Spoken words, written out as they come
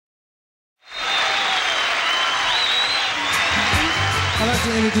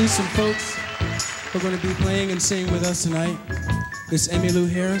like to introduce some folks who are going to be playing and singing with us tonight. Miss Emmylou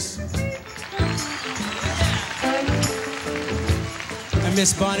Harris. And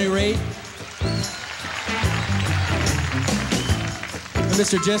Miss Bonnie Raitt. And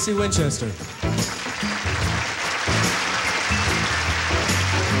Mr. Jesse Winchester.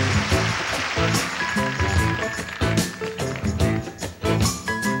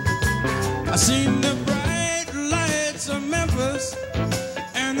 I seen the bright lights of Memphis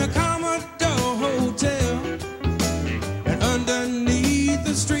and the Commodore Hotel, and underneath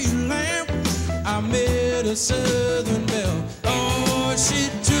the street lamp I met a Southern belle. Oh, she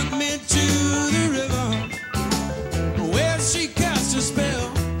took me to the river where she cast a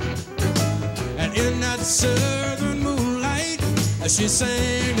spell, and in that Southern moonlight she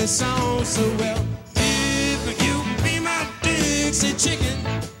sang the song so well. If you be my Dixie Chicken,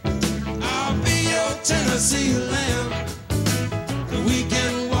 Tennessee lamb, we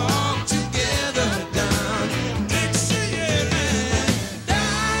can walk together down Dixie land,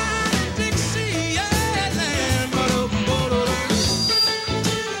 down Dixie land.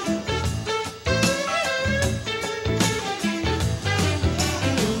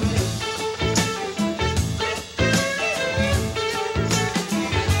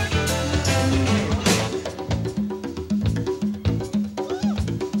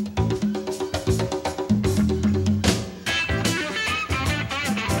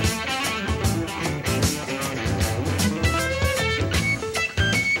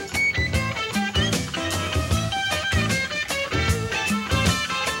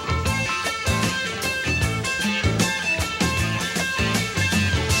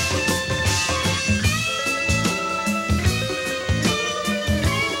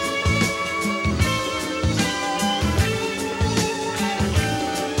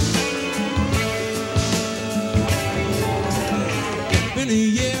 Been a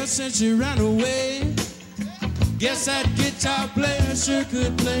year since she ran away. Guess that guitar player sure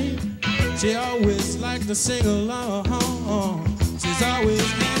could play. She always liked to sing along.